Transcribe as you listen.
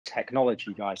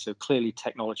technology guy, so clearly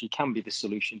technology can be the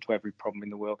solution to every problem in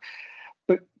the world.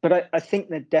 But I think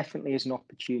there definitely is an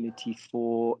opportunity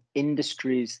for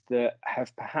industries that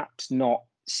have perhaps not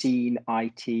seen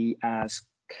IT as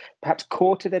perhaps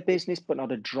core to their business, but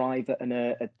not a driver and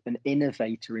an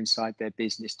innovator inside their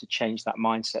business, to change that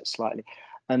mindset slightly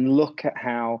and look at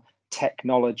how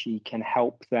technology can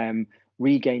help them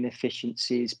regain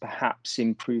efficiencies, perhaps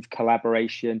improve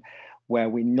collaboration where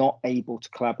we're not able to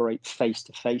collaborate face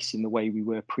to face in the way we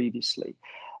were previously.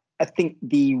 I think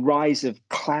the rise of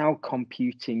cloud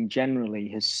computing generally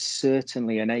has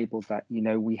certainly enabled that.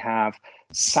 We have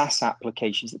SaaS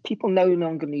applications that people no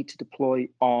longer need to deploy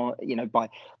on, by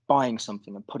buying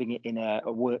something and putting it in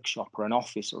a workshop or an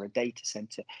office or a data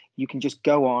center. You can just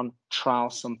go on, trial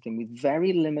something with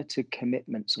very limited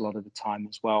commitments a lot of the time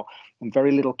as well, and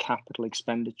very little capital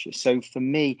expenditure. So for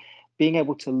me, being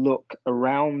able to look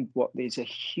around what there's a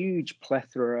huge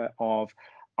plethora of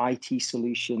IT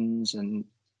solutions and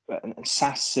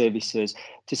SaaS services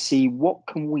to see what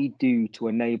can we do to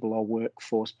enable our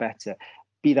workforce better,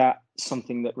 be that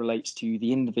something that relates to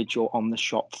the individual on the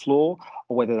shop floor,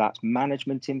 or whether that's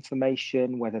management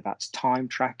information, whether that's time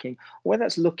tracking, or whether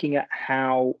that's looking at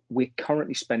how we're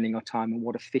currently spending our time and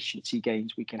what efficiency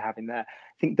gains we can have in there.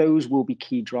 I think those will be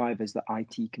key drivers that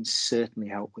IT can certainly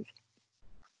help with.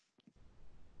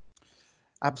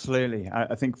 Absolutely.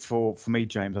 I think for me,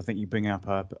 James, I think you bring up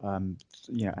an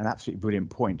absolutely brilliant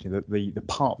point, that the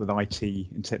part that IT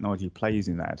and technology plays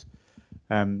in that.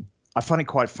 I find it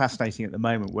quite fascinating at the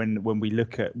moment when we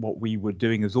look at what we were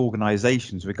doing as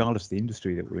organizations, regardless of the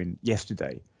industry that we're in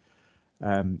yesterday.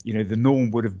 The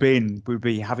norm would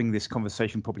be having this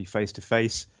conversation probably face to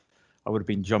face. I would have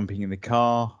been jumping in the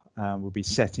car, would be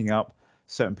setting up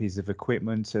certain pieces of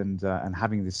equipment and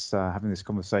having this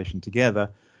conversation together.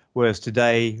 Whereas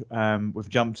today, we've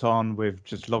jumped on, we've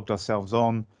just logged ourselves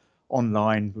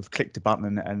online, we've clicked a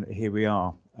button, and here we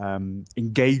are,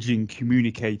 engaging,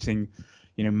 communicating,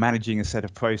 managing a set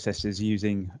of processes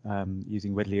using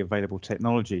readily available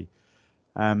technology.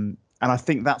 And I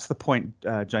think that's the point,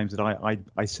 James, that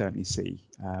I certainly see.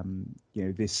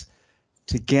 This,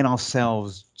 to get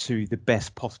ourselves to the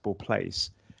best possible place.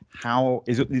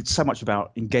 It's so much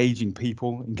about engaging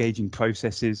people, engaging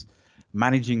processes,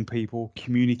 managing people,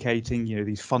 communicating,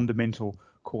 these fundamental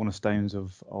cornerstones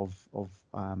of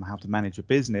how to manage a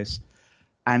business.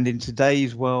 And in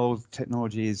today's world,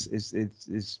 technology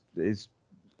is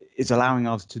allowing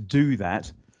us to do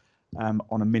that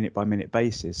on a minute by minute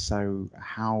basis. So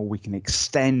how we can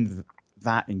extend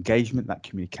that engagement, that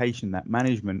communication, that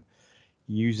management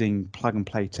using plug and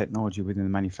play technology within the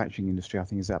manufacturing industry, I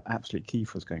think is absolutely key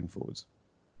for us going forwards.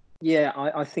 Yeah,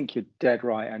 I think you're dead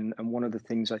right. And one of the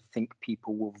things I think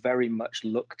people will very much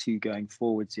look to going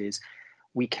forwards is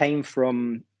we came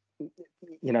from,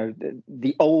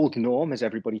 the old norm, as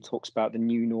everybody talks about the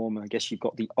new norm. I guess you've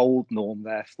got the old norm,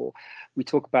 therefore. We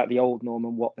talk about the old norm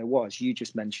and what there was. You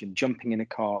just mentioned jumping in a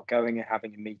car, going and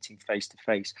having a meeting face to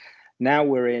face. Now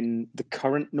we're in the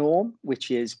current norm, which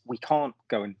is we can't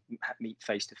go and meet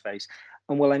face to face.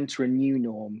 And we'll enter a new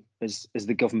norm, as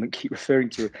the government keep referring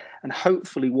to. And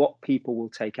hopefully what people will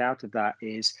take out of that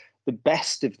is the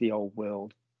best of the old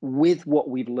world with what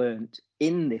we've learned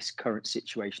in this current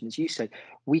situation. As you say,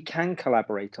 we can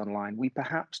collaborate online. We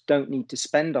perhaps don't need to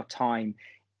spend our time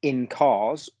in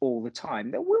cars all the time.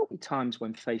 There will be times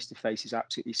when face-to-face is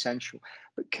absolutely essential.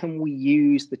 But can we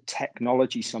use the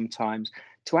technology sometimes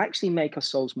to actually make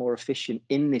ourselves more efficient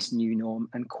in this new norm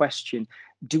and question,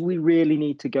 do we really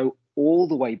need to go all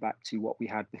the way back to what we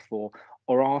had before?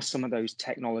 Or are some of those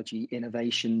technology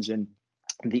innovations and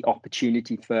the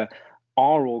opportunity for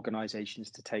our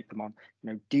organizations to take them on,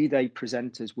 do they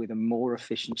present us with a more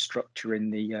efficient structure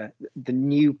in the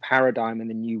new paradigm and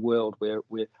the new world we're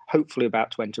hopefully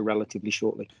about to enter relatively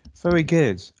shortly? Very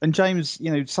good. And James,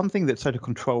 something that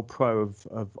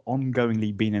TotalControlPro have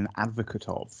ongoingly been an advocate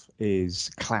of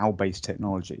is cloud-based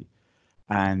technology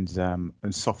and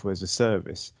software as a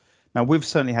service. Now, we've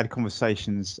certainly had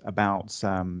conversations about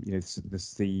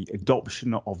the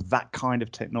adoption of that kind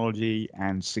of technology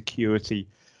and security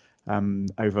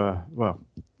over,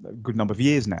 a good number of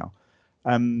years now.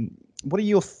 What are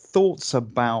your thoughts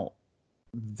about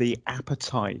the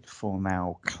appetite for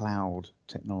now cloud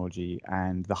technology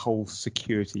and the whole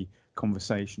security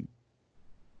conversation?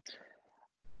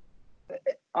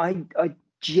 I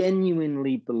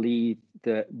genuinely believe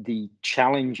that the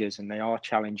challenges, and they are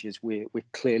challenges we're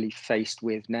clearly faced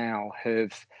with now,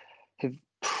 have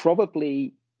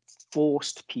probably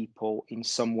forced people in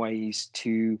some ways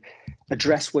to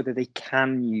address whether they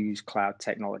can use cloud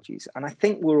technologies. And I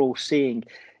think we're all seeing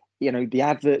the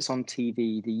adverts on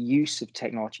TV, the use of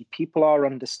technology, people are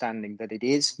understanding that it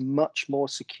is much more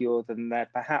secure than their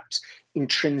perhaps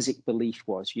intrinsic belief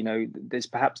was. There's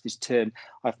perhaps this term,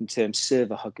 often termed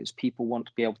server huggers. People want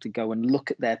to be able to go and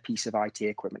look at their piece of IT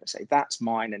equipment and say, that's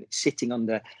mine, and it's sitting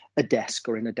under a desk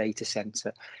or in a data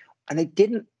center. And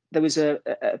there was a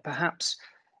perhaps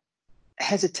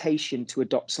hesitation to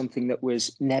adopt something that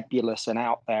was nebulous and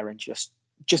out there and just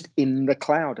in the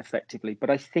cloud effectively. But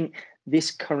I think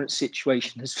this current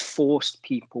situation has forced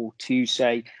people to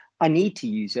say, I need to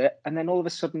use it. And then all of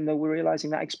a sudden they were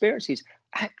realizing that experience is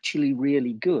actually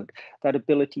really good. That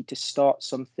ability to start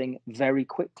something very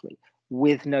quickly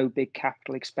with no big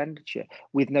capital expenditure,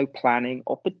 with no planning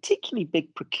or particularly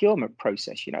big procurement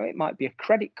process. It might be a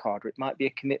credit card, or it might be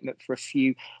a commitment for a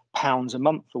few pounds a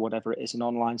month or whatever it is, an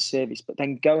online service, but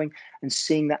then going and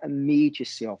seeing that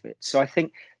immediacy of it. So I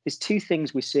think there's two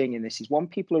things we're seeing in this. Is one,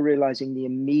 people are realizing the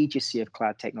immediacy of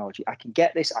cloud technology. I can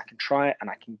get this, I can try it, and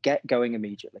I can get going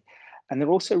immediately. And they're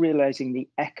also realizing the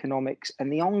economics and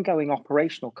the ongoing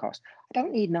operational cost. I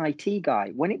don't need an IT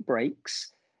guy. When it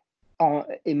breaks,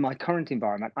 in my current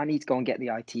environment, I need to go and get the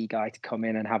IT guy to come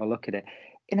in and have a look at it.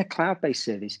 In a cloud-based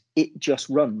service, it just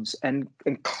runs. And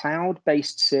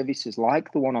cloud-based services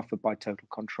like the one offered by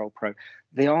TotalControlPro,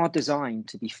 they are designed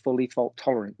to be fully fault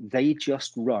tolerant. They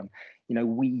just run.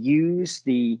 We use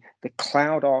the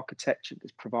cloud architecture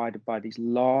that's provided by these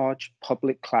large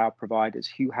public cloud providers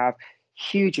who have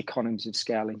huge economies of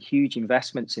scale and huge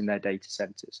investments in their data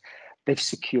centers. They've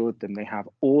secured them. They have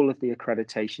all of the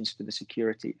accreditations for the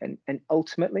security. And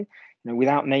ultimately,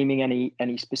 without naming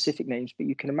any specific names, but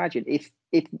you can imagine if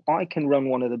I can run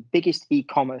one of the biggest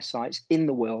e-commerce sites in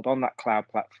the world on that cloud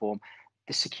platform,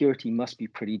 the security must be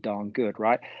pretty darn good,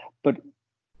 right? But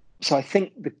so I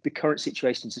think the current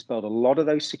situation has dispelled a lot of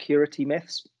those security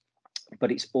myths, but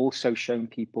it's also shown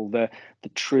people the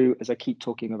true, as I keep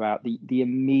talking about, the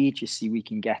immediacy we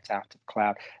can get out of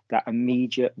cloud, that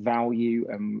immediate value.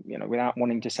 Without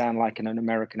wanting to sound like an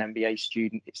American MBA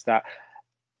student, it's that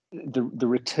the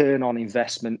return on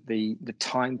investment, the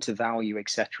time to value,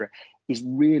 etc., is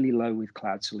really low with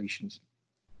cloud solutions.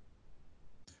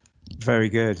 Very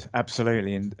good,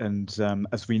 absolutely, and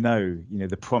as we know,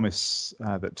 the promise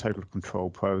that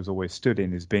TotalControlPro has always stood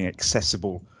in is being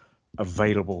accessible,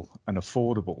 available, and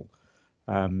affordable,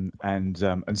 and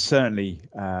certainly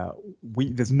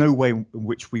there's no way in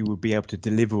which we would be able to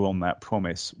deliver on that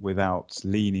promise without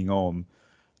leaning on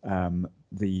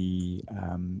the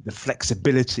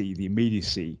flexibility, the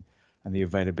immediacy, and the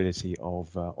availability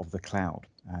of the cloud,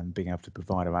 and being able to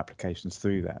provide our applications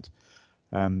through that.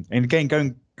 And again,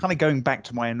 going back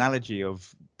to my analogy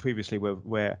of previously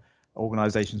where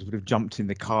organizations would have jumped in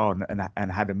the car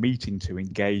and had a meeting to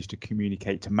engage, to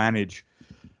communicate, to manage,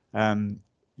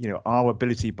 our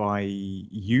ability by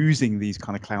using these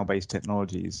kind of cloud-based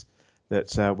technologies,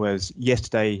 that was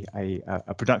yesterday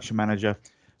a production manager,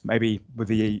 maybe with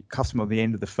the customer on the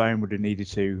end of the phone, would have needed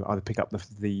to either pick up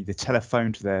the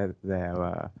telephone to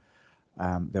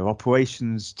their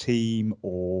operations team,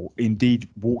 or indeed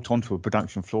walked onto a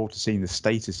production floor to see the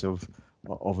status of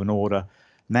an order.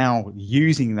 Now,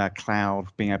 using that cloud,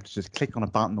 being able to just click on a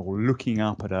button or looking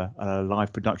up at a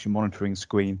live production monitoring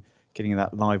screen, getting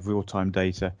that live real-time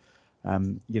data,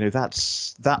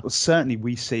 that certainly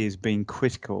we see as being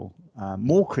critical,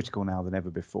 more critical now than ever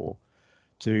before,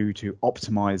 to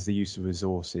optimize the use of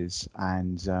resources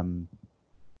and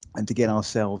to get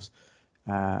ourselves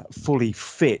fully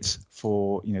fit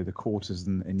for the quarters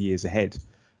and years ahead,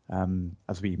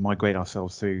 as we migrate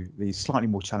ourselves through these slightly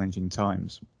more challenging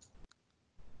times.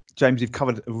 James, you've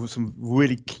covered some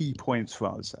really key points for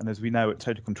us, and as we know at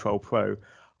TotalControlPro,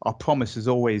 our promise has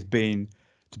always been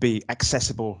to be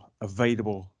accessible,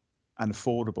 available, and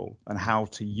affordable, and how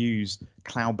to use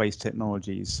cloud-based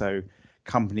technologies so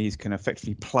companies can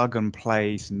effectively plug and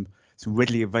play some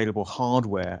readily available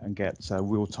hardware and get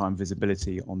real-time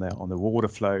visibility on their order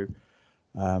flow,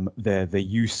 their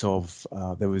use of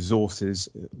their resources,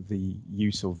 the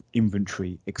use of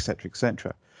inventory, etc.,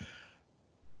 etc.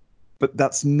 But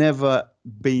that's never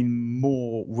been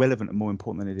more relevant and more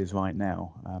important than it is right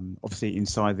now. Obviously,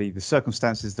 inside the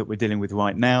circumstances that we're dealing with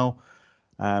right now,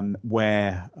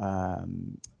 where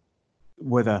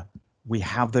whether we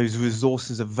have those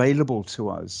resources available to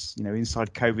us,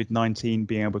 inside COVID-19,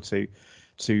 being able to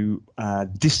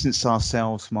distance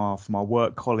ourselves from our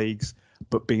work colleagues,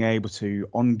 but being able to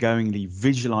ongoingly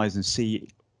visualize and see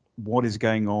what is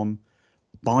going on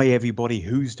by everybody,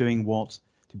 who's doing what,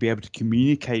 to be able to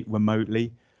communicate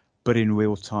remotely, but in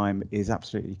real time, is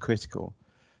absolutely critical.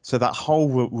 So that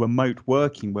whole remote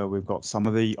working, where we've got some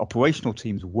of the operational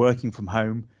teams working from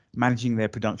home, managing their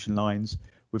production lines,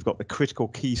 We've got the critical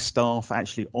key staff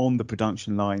actually on the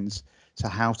production lines. So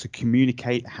how to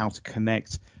communicate, how to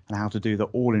connect, and how to do that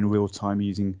all in real time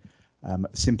using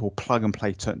simple plug and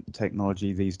play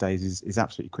technology these days is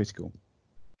absolutely critical.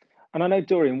 And I know,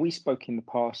 Dorian, we spoke in the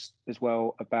past as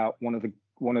well about one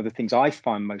of the things I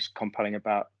find most compelling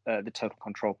about the Total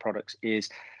Control products is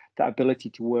that ability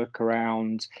to work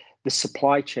around the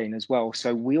supply chain as well.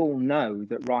 So we all know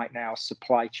that right now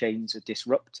supply chains are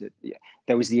disrupted.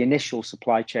 There was the initial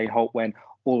supply chain halt when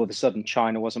all of a sudden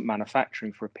China wasn't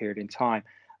manufacturing for a period in time.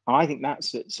 I think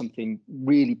that's something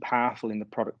really powerful in the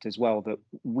product as well, that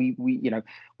we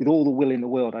with all the will in the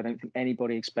world, I don't think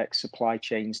anybody expects supply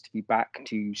chains to be back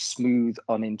to smooth,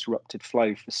 uninterrupted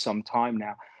flow for some time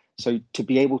now. So to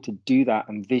be able to do that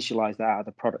and visualize that out of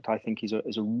the product, I think is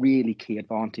a really key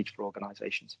advantage for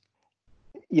organizations.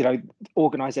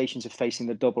 Organizations are facing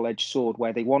the double-edged sword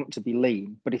where they want to be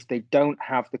lean, but if they don't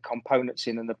have the components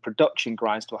in and the production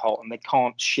grinds to a halt and they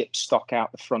can't ship stock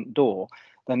out the front door,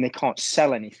 then they can't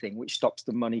sell anything, which stops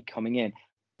the money coming in.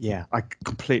 Yeah, I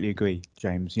completely agree,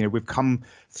 James. We've come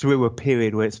through a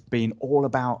period where it's been all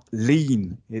about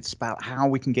lean. It's about how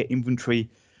we can get inventory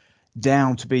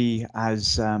down to be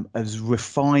as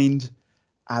refined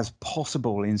as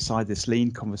possible inside this lean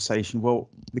conversation. Well,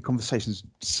 the conversation's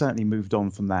certainly moved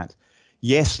on from that.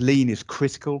 Yes, lean is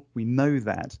critical. We know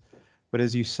that. But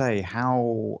as you say,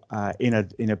 how in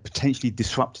a potentially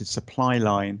disrupted supply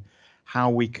line, how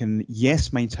we can,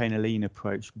 yes, maintain a lean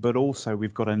approach, but also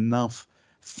we've got enough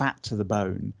fat to the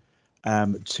bone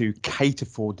to cater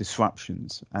for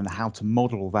disruptions, and how to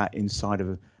model that inside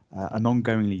of an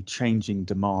ongoingly changing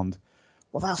demand.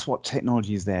 Well, that's what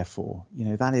technology is there for.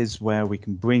 That is where we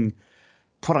can bring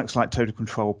products like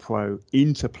TotalControlPro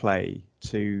into play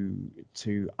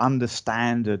to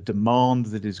understand a demand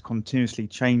that is continuously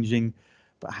changing,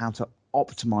 but how to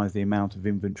optimize the amount of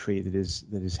inventory that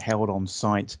is held on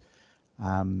site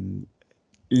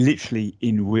literally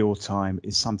in real time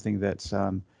is something that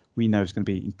we know is going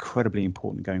to be incredibly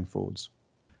important going forwards.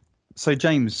 So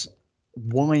James,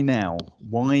 why now?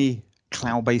 Why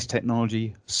cloud-based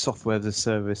technology, software as a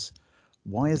service?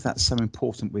 Why is that so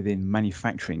important within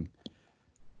manufacturing?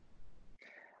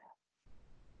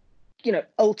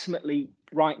 Ultimately,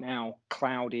 right now,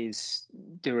 cloud is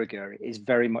de rigueur. It is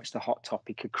very much the hot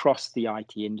topic across the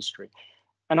IT industry.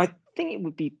 And I think it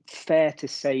would be fair to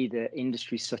say that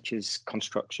industries such as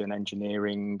construction,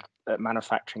 engineering,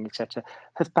 manufacturing, etc.,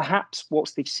 have perhaps,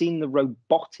 whilst they've seen the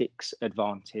robotics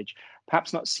advantage,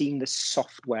 perhaps not seen the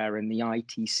software and the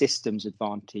IT systems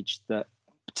advantage that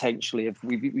potentially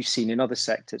we've seen in other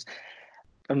sectors.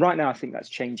 And right now, I think that's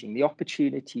changing. The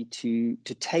opportunity to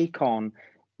take on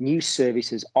new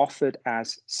services offered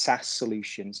as SaaS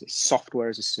solutions, as software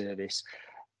as a service,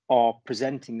 are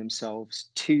presenting themselves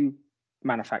to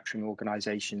manufacturing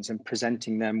organizations and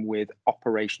presenting them with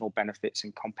operational benefits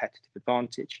and competitive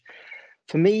advantage.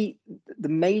 For me, the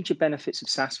major benefits of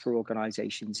SaaS for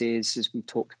organizations is, as we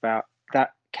talked about,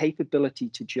 that capability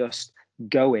to just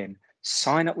go in,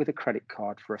 sign up with a credit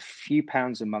card for a few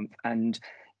pounds a month, and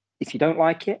if you don't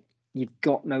like it, you've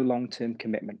got no long-term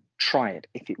commitment. Try it.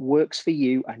 If it works for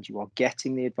you and you are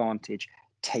getting the advantage,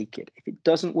 take it. If it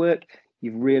doesn't work,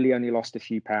 you've really only lost a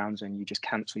few pounds and you just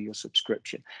cancel your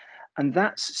subscription. And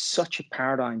that's such a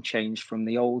paradigm change from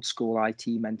the old school IT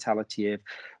mentality of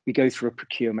we go through a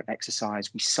procurement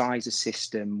exercise, we size a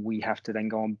system, we have to then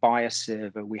go and buy a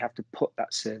server, we have to put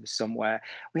that server somewhere,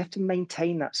 we have to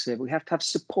maintain that server, we have to have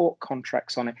support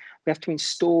contracts on it, we have to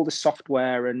install the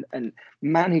software and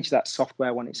manage that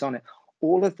software when it's on it.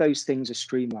 All of those things are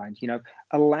streamlined.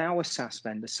 Allow a SaaS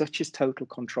vendor such as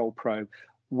TotalControlPro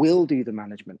will do the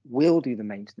management, will do the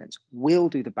maintenance, will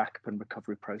do the backup and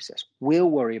recovery process,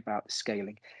 will worry about the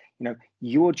scaling.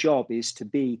 Your job is to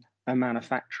be a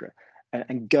manufacturer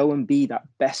and go and be that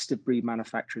best of breed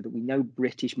manufacturer that we know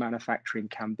British manufacturing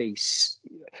can be.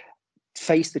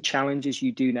 Face the challenges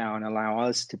you do now and allow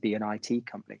us to be an IT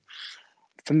company.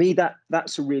 For me,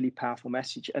 that's a really powerful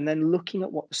message. And then looking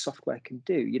at what the software can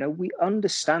do, we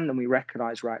understand and we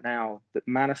recognize right now that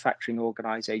manufacturing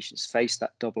organizations face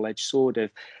that double-edged sword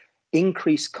of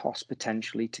increased cost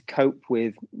potentially to cope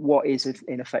with what is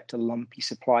in effect a lumpy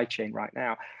supply chain right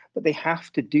now. But they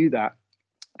have to do that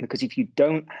because if you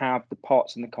don't have the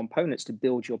parts and the components to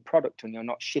build your product and you're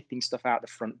not shipping stuff out the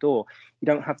front door, you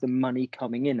don't have the money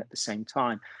coming in at the same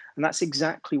time. And that's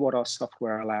exactly what our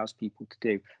software allows people to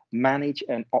do. Manage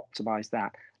and optimize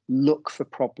that. Look for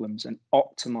problems and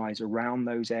optimize around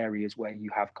those areas where you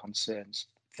have concerns.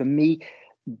 For me,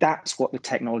 that's what the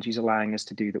technology is allowing us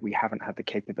to do that we haven't had the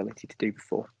capability to do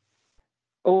before.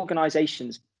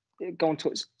 Organizations, go on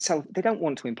to sell. They don't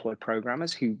want to employ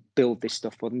programmers who build this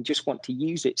stuff for them, just want to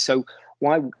use it. So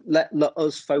why let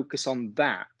us focus on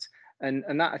that? And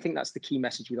that, I think that's the key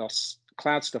message with our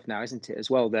cloud stuff now, isn't it, as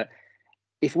well, that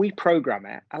if we program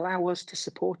it, allow us to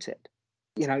support it.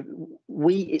 You know,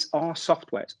 it's our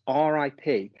software, it's our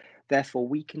IP, therefore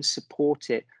we can support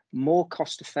it more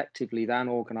cost effectively than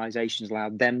organizations allow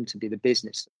them to be the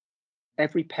business.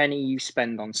 Every penny you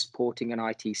spend on supporting an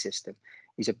IT system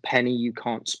is a penny you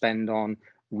can't spend on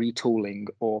retooling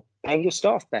or paying your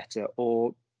staff better,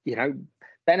 or, you know,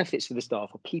 benefits for the staff,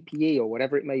 or PPE, or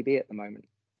whatever it may be at the moment.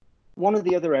 One of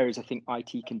the other areas I think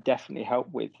IT can definitely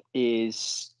help with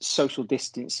is social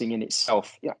distancing in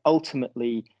itself. You know,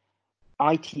 ultimately,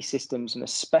 IT systems, and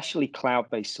especially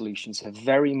cloud-based solutions, have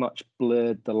very much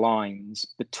blurred the lines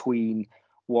between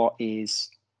what is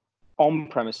on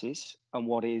premises and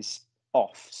what is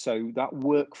off. So that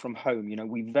work from home, you know,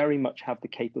 we very much have the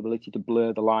capability to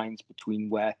blur the lines between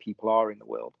where people are in the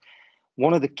world.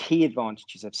 One of the key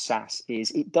advantages of SaaS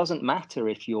is it doesn't matter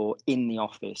if you're in the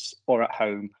office or at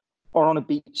home or on a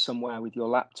beach somewhere with your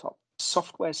laptop.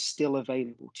 Software is still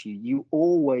available to you. You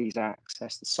always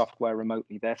access the software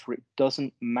remotely. Therefore, it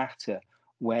doesn't matter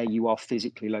where you are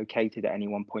physically located at any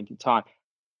one point in time.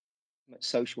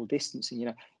 Social distancing, you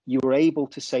know, you're able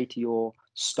to say to your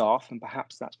staff, and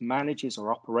perhaps that's managers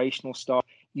or operational staff,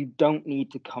 you don't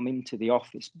need to come into the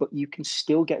office, but you can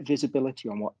still get visibility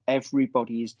on what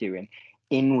everybody is doing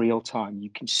in real time. You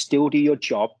can still do your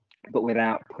job, but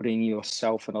without putting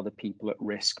yourself and other people at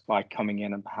risk by coming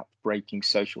in and perhaps breaking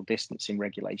social distancing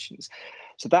regulations.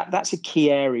 So that's a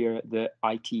key area that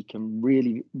IT can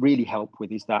really, really help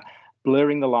with, is that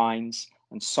blurring the lines,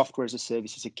 and software as a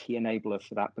service is a key enabler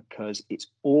for that, because it's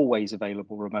always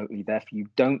available remotely. Therefore, you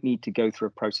don't need to go through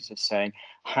a process of saying,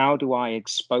 how do I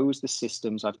expose the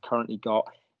systems I've currently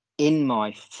got in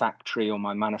my factory or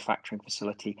my manufacturing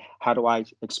facility? How do I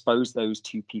expose those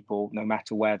to people no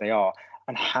matter where they are?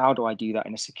 And how do I do that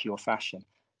in a secure fashion?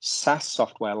 SaaS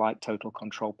software like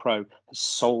TotalControlPro has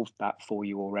solved that for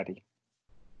you already.